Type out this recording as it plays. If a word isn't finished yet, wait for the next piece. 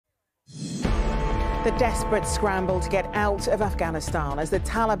The desperate scramble to get out of Afghanistan as the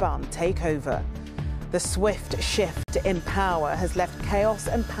Taliban take over. The swift shift in power has left chaos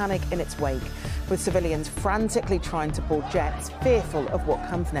and panic in its wake, with civilians frantically trying to board jets, fearful of what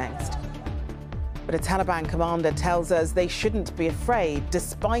comes next. But a Taliban commander tells us they shouldn't be afraid,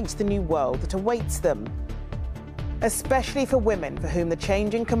 despite the new world that awaits them. Especially for women for whom the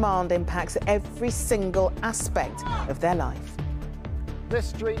change in command impacts every single aspect of their life. This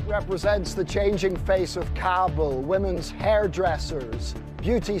street represents the changing face of Kabul. Women's hairdressers,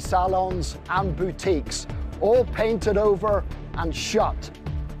 beauty salons and boutiques, all painted over and shut.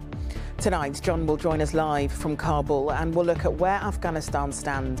 Tonight, John will join us live from Kabul and we'll look at where Afghanistan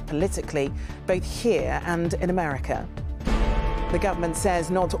stands politically, both here and in America. The government says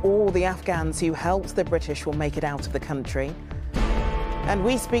not all the Afghans who helped the British will make it out of the country. And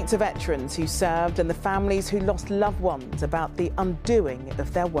we speak to veterans who served and the families who lost loved ones about the undoing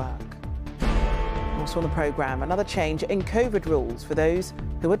of their work. Also on the programme, another change in COVID rules for those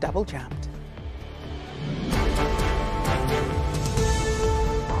who are double jabbed.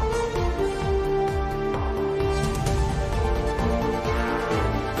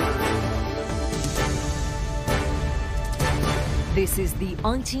 This is the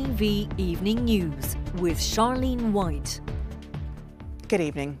ITV Evening News with Charlene White. Good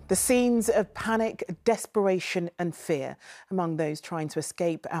evening. The scenes of panic, desperation and fear among those trying to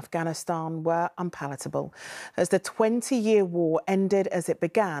escape Afghanistan were unpalatable as the 20-year war ended as it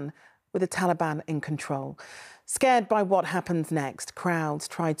began, with the Taliban in control. Scared by what happens next, crowds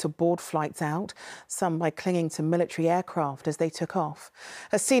tried to board flights out, some by clinging to military aircraft as they took off.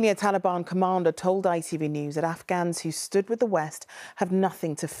 A senior Taliban commander told ITV News that Afghans who stood with the West have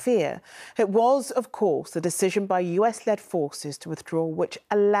nothing to fear. It was, of course, the decision by US-led forces to withdraw which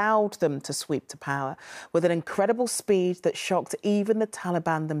allowed them to sweep to power with an incredible speed that shocked even the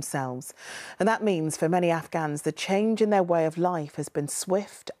Taliban themselves. And that means for many Afghans, the change in their way of life has been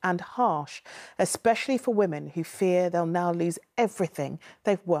swift and harsh, especially for women who fear they'll now lose everything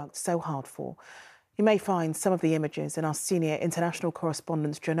they've worked so hard for. You may find some of the images in our senior international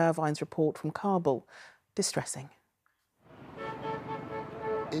correspondent John Irvine's report from Kabul distressing.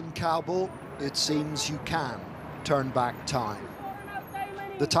 In Kabul, it seems you can turn back time.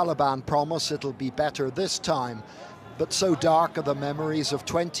 The Taliban promise it'll be better this time, but so dark are the memories of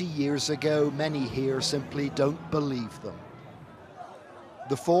 20 years ago, many here simply don't believe them.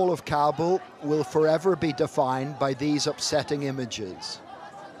 The fall of Kabul will forever be defined by these upsetting images.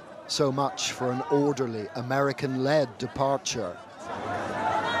 So much for an orderly, American-led departure.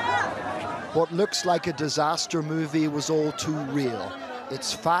 What looks like a disaster movie was all too real.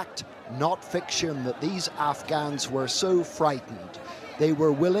 It's fact, not fiction, that these Afghans were so frightened they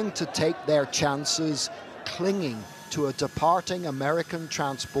were willing to take their chances, clinging to a departing American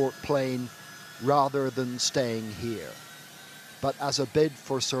transport plane rather than staying here. But as a bid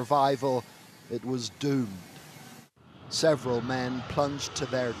for survival, it was doomed. Several men plunged to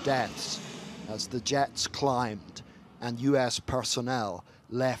their deaths as the jets climbed and US personnel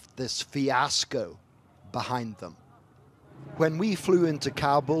left this fiasco behind them. When we flew into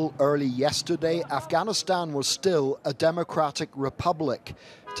Kabul early yesterday, Afghanistan was still a democratic republic.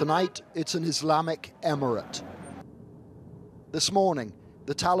 Tonight, it's an Islamic emirate. This morning,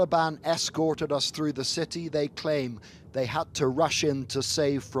 the Taliban escorted us through the city. They claim they had to rush in to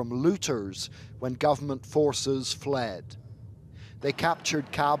save from looters when government forces fled. They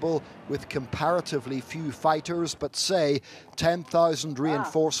captured Kabul with comparatively few fighters, but say 10,000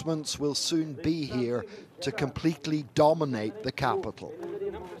 reinforcements will soon be here to completely dominate the capital.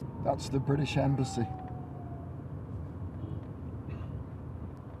 That's the British Embassy.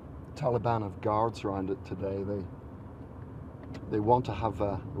 The Taliban have guards around it today. They want to have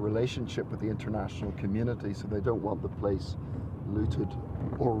a relationship with the international community, so they don't want the place looted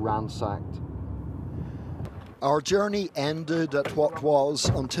or ransacked. Our journey ended at what was,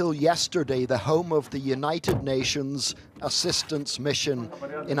 until yesterday, the home of the United Nations Assistance Mission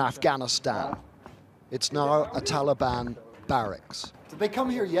in Afghanistan. It's now a Taliban barracks. Did they come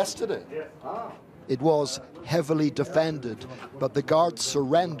here yesterday? It was heavily defended, but the guards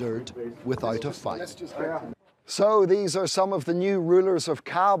surrendered without a fight. So these are some of the new rulers of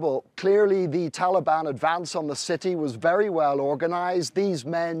Kabul. Clearly the Taliban advance on the city was very well organized. These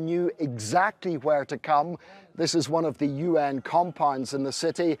men knew exactly where to come. This is one of the UN compounds in the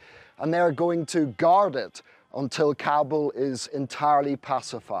city, and they're going to guard it until Kabul is entirely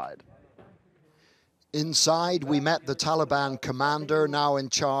pacified. Inside, we met the Taliban commander now in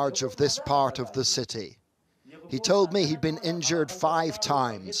charge of this part of the city. He told me he'd been injured 5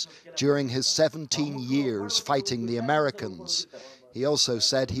 times during his 17 years fighting the Americans. He also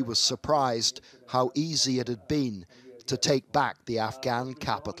said he was surprised how easy it had been to take back the Afghan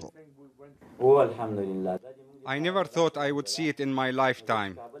capital. I never thought I would see it in my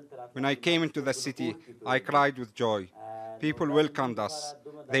lifetime. When I came into the city, I cried with joy. People welcomed us.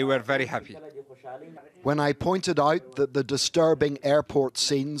 They were very happy. When I pointed out that the disturbing airport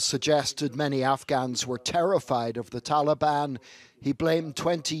scenes suggested many Afghans were terrified of the Taliban, he blamed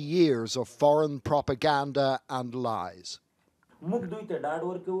 20 years of foreign propaganda and lies.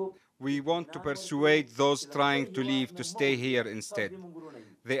 We want to persuade those trying to leave to stay here instead.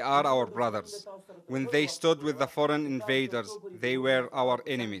 They are our brothers. When they stood with the foreign invaders, they were our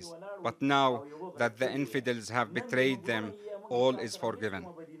enemies. But now that the infidels have betrayed them, all is forgiven.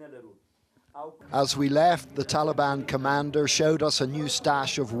 As we left, the Taliban commander showed us a new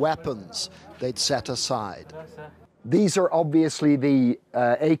stash of weapons they'd set aside. These are obviously the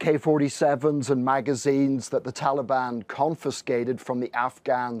AK-47s and magazines that the Taliban confiscated from the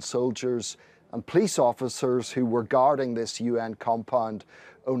Afghan soldiers and police officers who were guarding this UN compound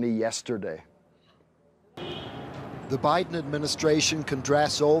only yesterday. The Biden administration can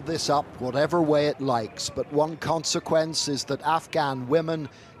dress all this up whatever way it likes, but one consequence is that Afghan women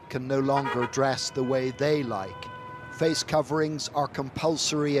can no longer dress the way they like. Face coverings are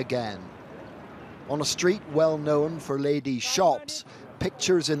compulsory again. On a street well known for ladies' shops,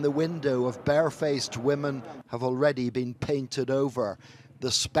 pictures in the window of barefaced women have already been painted over.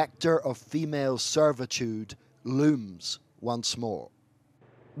 The spectre of female servitude looms once more.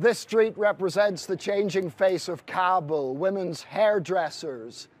 This street represents the changing face of Kabul. Women's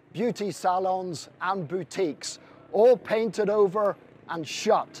hairdressers, beauty salons and boutiques, all painted over and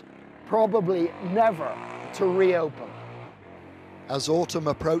shut, probably never to reopen. As autumn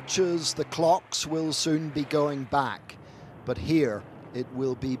approaches, the clocks will soon be going back, but here it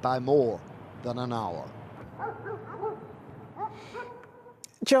will be by more than an hour.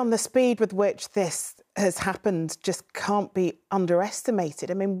 John, the speed with which this has happened just can't be underestimated.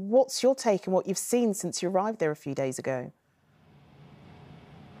 I mean, what's your take on what you've seen since you arrived there a few days ago?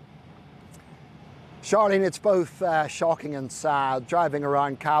 Charlene, it's both shocking and sad. Driving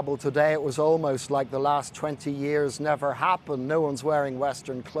around Kabul today, it was almost like the last 20 years never happened. No one's wearing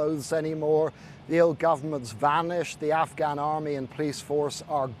Western clothes anymore. The old government's vanished. The Afghan army and police force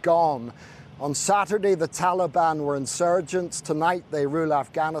are gone. On Saturday, the Taliban were insurgents. Tonight, they rule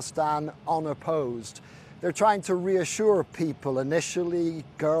Afghanistan unopposed. They're trying to reassure people. Initially,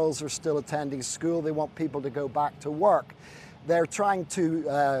 girls are still attending school. They want people to go back to work. They're trying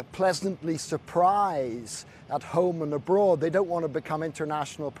to pleasantly surprise at home and abroad. They don't want to become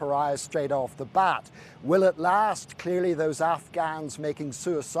international pariahs straight off the bat. Will it last? Clearly, those Afghans making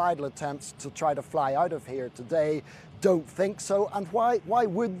suicidal attempts to try to fly out of here today don't think so. And why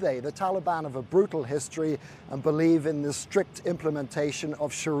would they? The Taliban have a brutal history and believe in the strict implementation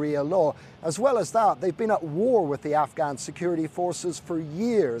of Sharia law. As well as that, they've been at war with the Afghan security forces for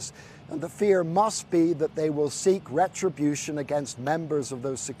years. And the fear must be that they will seek retribution against members of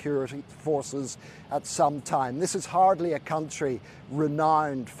those security forces at some time. This is hardly a country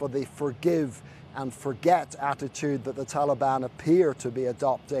renowned for the forgive and forget attitude that the Taliban appear to be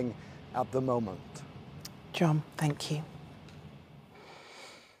adopting at the moment. John, thank you.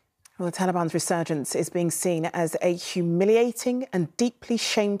 Well, the Taliban's resurgence is being seen as a humiliating and deeply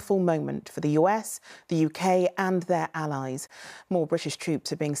shameful moment for the US, the UK and their allies. More British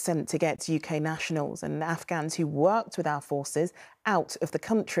troops are being sent to get UK nationals and Afghans who worked with our forces out of the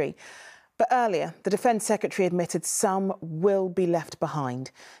country. But earlier, the Defence Secretary admitted some will be left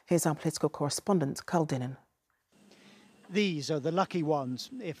behind. Here's our political correspondent, Carl Dinnan. These are the lucky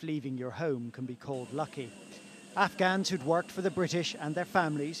ones, if leaving your home can be called lucky. Afghans who'd worked for the British and their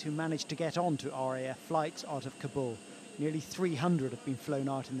families who managed to get onto RAF flights out of Kabul. Nearly 300 have been flown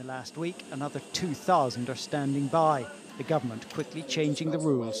out in the last week. Another 2,000 are standing by. The government quickly changing the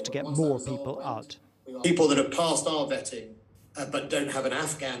rules to get more people out. People that have passed our vetting but don't have an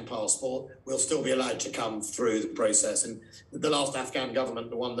Afghan passport will still be allowed to come through the process. And the last Afghan government,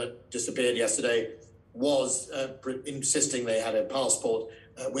 the one that disappeared yesterday, was insisting they had a passport.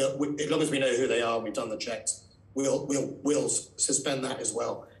 As long as we know who they are and we've done the checks, we'll suspend that as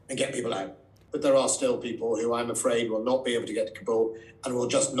well and get people out. But there are still people who I'm afraid will not be able to get to Kabul and will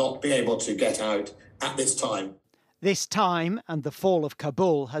just not be able to get out at this time. This time and the fall of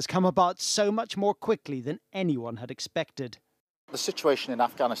Kabul has come about so much more quickly than anyone had expected. The situation in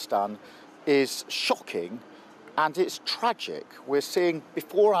Afghanistan is shocking and it's tragic. We're seeing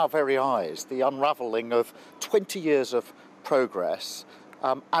before our very eyes the unravelling of 20 years of progress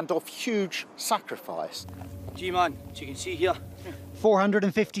and of huge sacrifice. Gee man, as you can see here,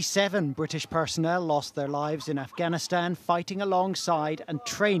 457 British personnel lost their lives in Afghanistan fighting alongside and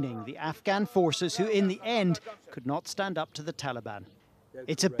training the Afghan forces who in the end could not stand up to the Taliban.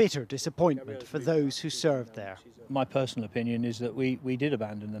 It's a bitter disappointment for those who served there. My personal opinion is that we did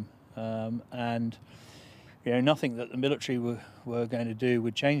abandon them, and nothing that the military were going to do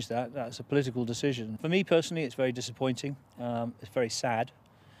would change that. That's a political decision. For me personally, it's very disappointing. It's very sad,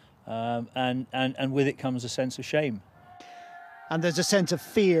 and with it comes a sense of shame. And there's a sense of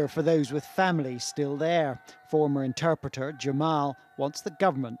fear for those with families still there. Former interpreter Jamal wants the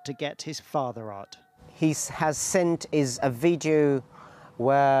government to get his father out. He has sent a video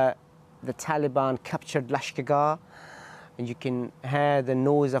where the Taliban captured Lashkar, and you can hear the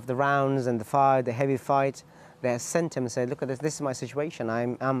noise of the rounds and the fire, the heavy fight. They have sent him and said, look at this, this is my situation,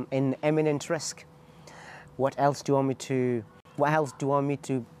 I'm in imminent risk. What else do you want me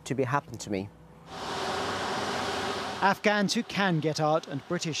to be happen to me? Afghans who can get out and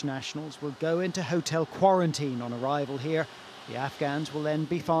British nationals will go into hotel quarantine on arrival here. The Afghans will then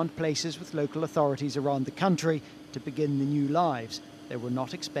be found places with local authorities around the country to begin the new lives they were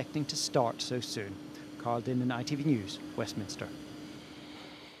not expecting to start so soon. Carl Din in ITV News, Westminster.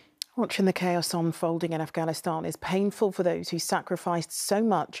 Watching the chaos unfolding in Afghanistan is painful for those who sacrificed so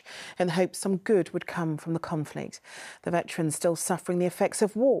much in the hope some good would come from the conflict. The veterans still suffering the effects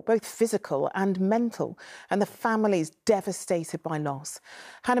of war, both physical and mental, and the families devastated by loss.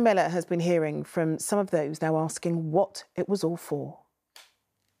 Hannah Miller has been hearing from some of those now asking what it was all for.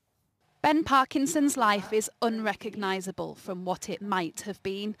 Ben Parkinson's life is unrecognisable from what it might have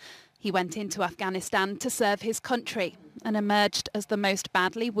been. He went into Afghanistan to serve his country and emerged as the most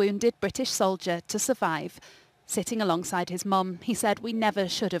badly wounded British soldier to survive. Sitting alongside his mum, he said, "We never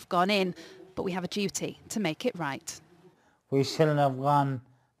should have gone in, but we have a duty to make it right." We shouldn't have gone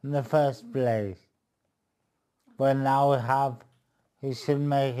in the first place. But now we should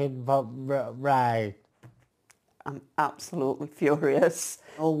make it right. I'm absolutely furious.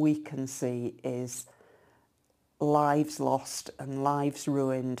 All we can see is lives lost and lives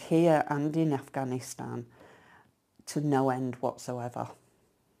ruined here and in Afghanistan to no end whatsoever.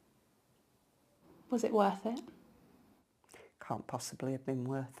 Was it worth it? Can't possibly have been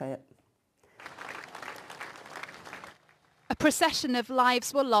worth it. A procession of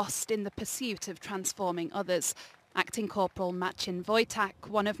lives were lost in the pursuit of transforming others. Acting Corporal Machin Wojtak,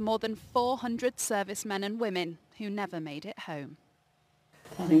 one of more than 400 servicemen and women who never made it home.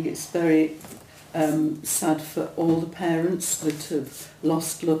 I think it's very sad for all the parents that have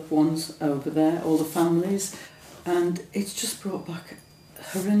lost loved ones over there, all the families, and it's just brought back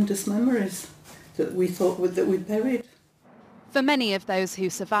horrendous memories that we thought that we'd buried. For many of those who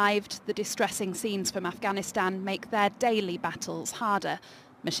survived, the distressing scenes from Afghanistan make their daily battles harder.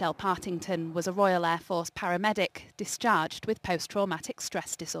 Michelle Partington was a Royal Air Force paramedic discharged with post-traumatic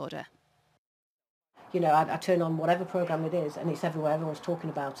stress disorder. You know, I turn on whatever programme it is and it's everywhere, everyone's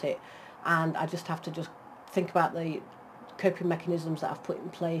talking about it, and I just have to think about the coping mechanisms that I've put in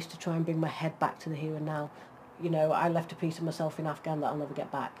place to try and bring my head back to the here and now. You know, I left a piece of myself in Afghan that I'll never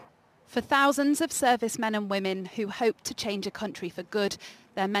get back. For thousands of servicemen and women who hope to change a country for good,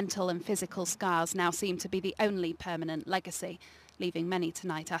 their mental and physical scars now seem to be the only permanent legacy, leaving many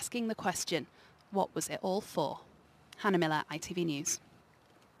tonight asking the question, what was it all for? Hannah Miller, ITV News.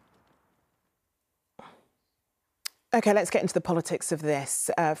 OK, let's get into the politics of this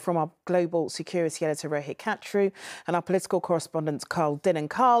from our global security editor Rohit Katru and our political correspondent Carl Din. And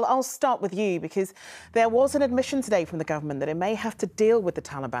Carl, I'll start with you because there was an admission today from the government that it may have to deal with the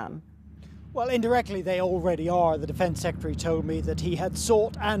Taliban. Well, indirectly, they already are. The Defence Secretary told me that he had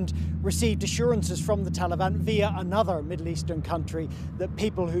sought and received assurances from the Taliban via another Middle Eastern country that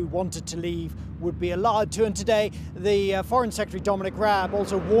people who wanted to leave would be allowed to. And today, the Foreign Secretary Dominic Raab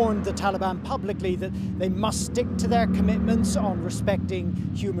also warned the Taliban publicly that they must stick to their commitments on respecting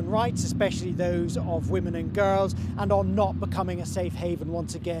human rights, especially those of women and girls, and on not becoming a safe haven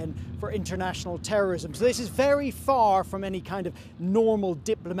once again for international terrorism. So this is very far from any kind of normal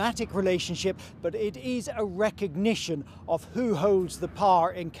diplomatic relationship, but it is a recognition of who holds the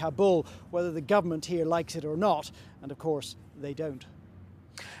power in Kabul, whether the government here likes it or not. And of course, they don't.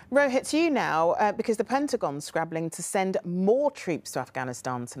 Rohit, to you now, because the Pentagon's scrabbling to send more troops to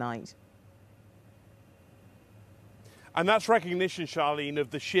Afghanistan tonight. And that's recognition, Charlene,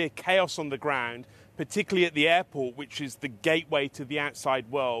 of the sheer chaos on the ground, particularly at the airport, which is the gateway to the outside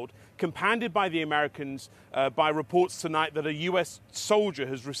world, compounded by the Americans by reports tonight that a US soldier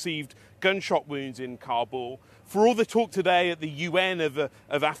has received gunshot wounds in Kabul. For all the talk today at the UN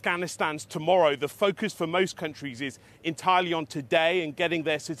of Afghanistan's tomorrow, the focus for most countries is entirely on today and getting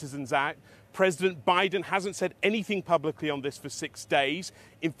their citizens out. President Biden hasn't said anything publicly on this for 6 days.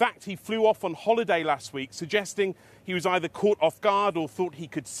 In fact, he flew off on holiday last week, suggesting he was either caught off guard or thought he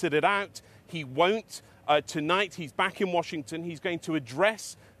could sit it out. He won't. Tonight, he's back in Washington. He's going to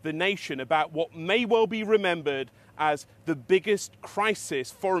address the nation about what may well be remembered as the biggest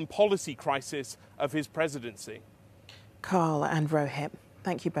crisis, foreign policy crisis, of his presidency. Carl and Rohit,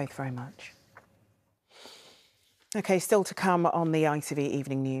 thank you both very much. OK, still to come on the ITV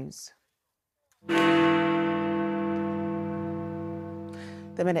Evening News.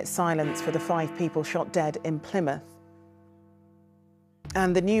 The minute's silence for the 5 people shot dead in Plymouth.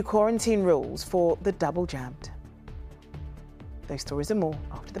 And the new quarantine rules for the double jabbed. Those stories and more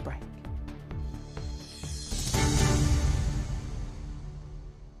after the break.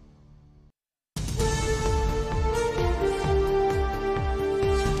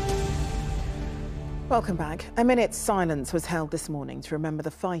 Welcome back. A minute's silence was held this morning to remember the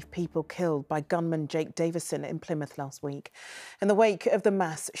 5 people killed by gunman Jake Davison in Plymouth last week. In the wake of the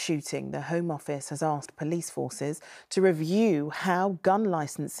mass shooting, the Home Office has asked police forces to review how gun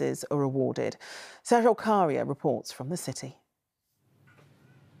licences are awarded. Casualty reports from the city.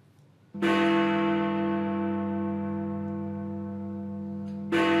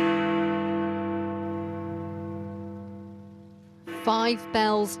 Five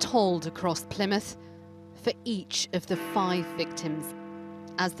bells tolled across Plymouth for each of the 5 victims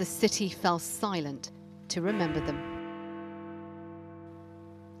as the city fell silent to remember them.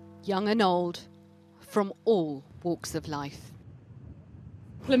 Young and old, from all walks of life.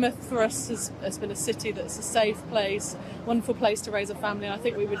 Plymouth for us has been a city that's a safe place, wonderful place to raise a family. I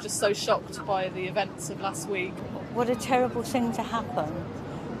think we were just so shocked by the events of last week. What a terrible thing to happen,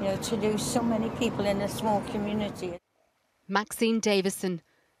 you know, to lose so many people in a small community. Maxine Davison,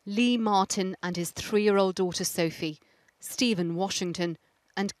 Lee Martin and his 3-year-old daughter Sophie, Stephen Washington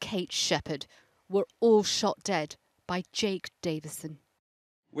and Kate Shepherd were all shot dead by Jake Davison.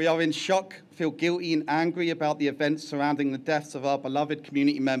 We are in shock, feel guilty and angry about the events surrounding the deaths of our beloved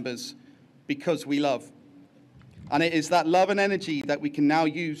community members because we love. And it is that love and energy that we can now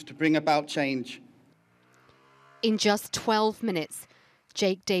use to bring about change. In just 12 minutes,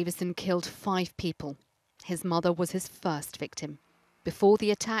 Jake Davison killed 5 people. His mother was his first victim. Before the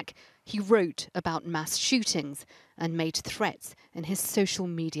attack, he wrote about mass shootings and made threats in his social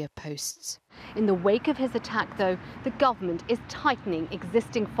media posts. In the wake of his attack, though, the government is tightening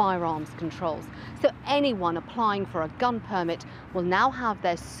existing firearms controls. So anyone applying for a gun permit will now have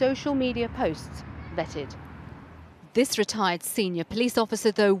their social media posts vetted. This retired senior police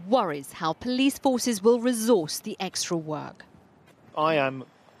officer, though, worries how police forces will resource the extra work. I am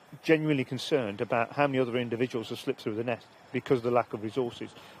genuinely concerned about how many other individuals have slipped through the net because of the lack of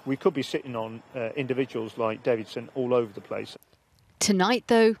resources. We could be sitting on individuals like Davidson all over the place. Tonight,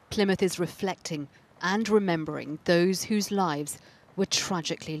 though, Plymouth is reflecting and remembering those whose lives were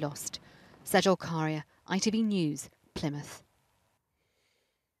tragically lost. Sejal Karia, ITV News, Plymouth.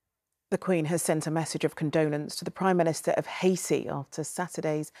 The Queen has sent a message of condolence to the Prime Minister of Haiti after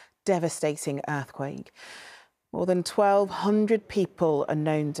Saturday's devastating earthquake. More than 1,200 people are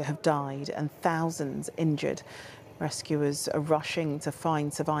known to have died and thousands injured. Rescuers are rushing to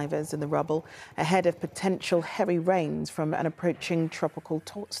find survivors in the rubble ahead of potential heavy rains from an approaching tropical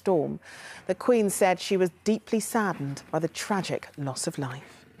storm. The Queen said she was deeply saddened by the tragic loss of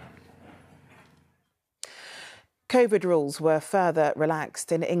life. COVID rules were further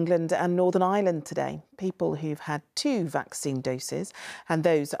relaxed in England and Northern Ireland today. People who've had 2 vaccine doses and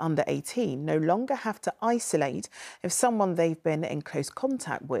those under 18 no longer have to isolate if someone they've been in close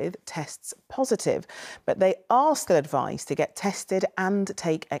contact with tests positive. But they are still advised to get tested and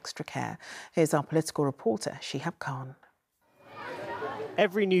take extra care. Here's our political reporter, Shihab Khan.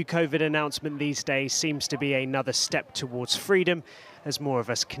 Every new COVID announcement these days seems to be another step towards freedom as more of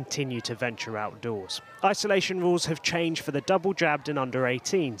us continue to venture outdoors. Isolation rules have changed for the double-jabbed and under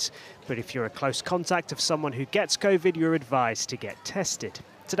 18s, but if you're a close contact of someone who gets COVID, you're advised to get tested.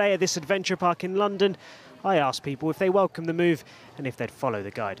 Today at this adventure park in London, I asked people if they welcome the move and if they'd follow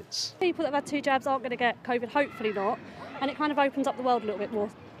the guidance. People that have had 2 jabs aren't going to get COVID, hopefully not, and it kind of opens up the world a little bit more.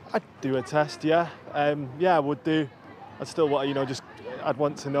 I'd do a test, yeah. Yeah, I would do. I'd still want, I'd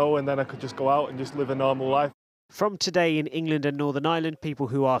want to know, and then I could just go out and just live a normal life. From today in England and Northern Ireland, people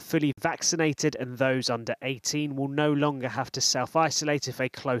who are fully vaccinated and those under 18 will no longer have to self-isolate if a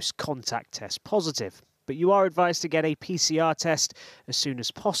close contact tests positive. But you are advised to get a PCR test as soon as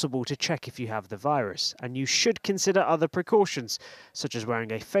possible to check if you have the virus. And you should consider other precautions, such as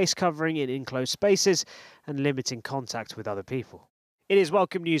wearing a face covering in enclosed spaces and limiting contact with other people. It is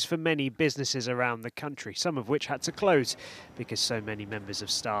welcome news for many businesses around the country, some of which had to close because so many members of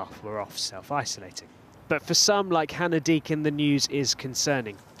staff were off self-isolating. But for some, like Hannah Deacon, the news is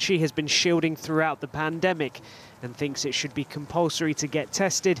concerning. She has been shielding throughout the pandemic and thinks it should be compulsory to get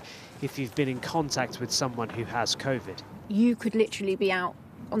tested if you've been in contact with someone who has COVID. You could literally be out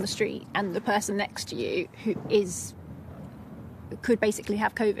on the street and the person next to you could basically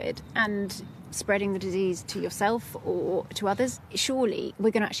have COVID and spreading the disease to yourself or to others. Surely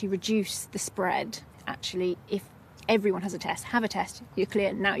we're going to actually reduce the spread, actually, if everyone has a test, have a test, you're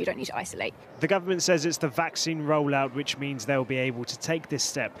clear, now you don't need to isolate. The government says it's the vaccine rollout which means they'll be able to take this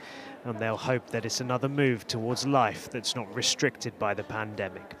step, and they'll hope that it's another move towards life that's not restricted by the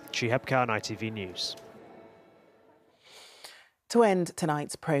pandemic. Shihab Khan, ITV News. To end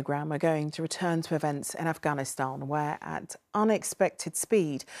tonight's programme, we're going to return to events in Afghanistan where, at unexpected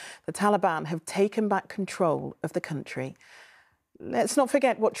speed, the Taliban have taken back control of the country. Let's not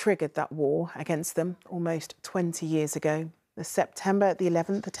forget what triggered that war against them almost 20 years ago, the September the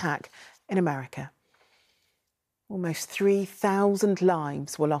 11th attack in America. Almost 3,000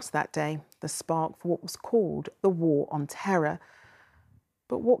 lives were lost that day, the spark for what was called the War on Terror.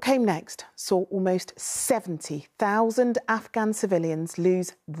 But what came next saw almost 70,000 Afghan civilians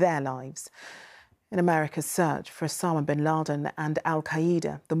lose their lives. In America's search for Osama bin Laden and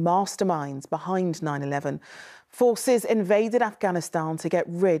al-Qaeda, the masterminds behind 9/11, forces invaded Afghanistan to get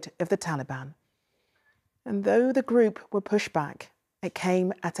rid of the Taliban. And though the group were pushed back, it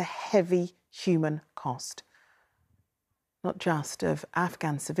came at a heavy human cost. Not just of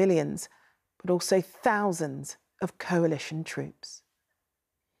Afghan civilians, but also thousands of coalition troops.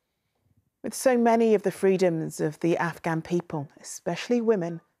 With so many of the freedoms of the Afghan people, especially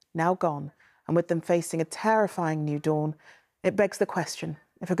women, now gone, and with them facing a terrifying new dawn, it begs the question,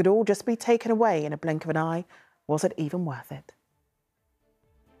 if it could all just be taken away in a blink of an eye, was it even worth it?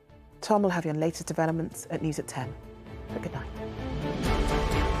 Tom will have your latest developments at News at 10. But good night.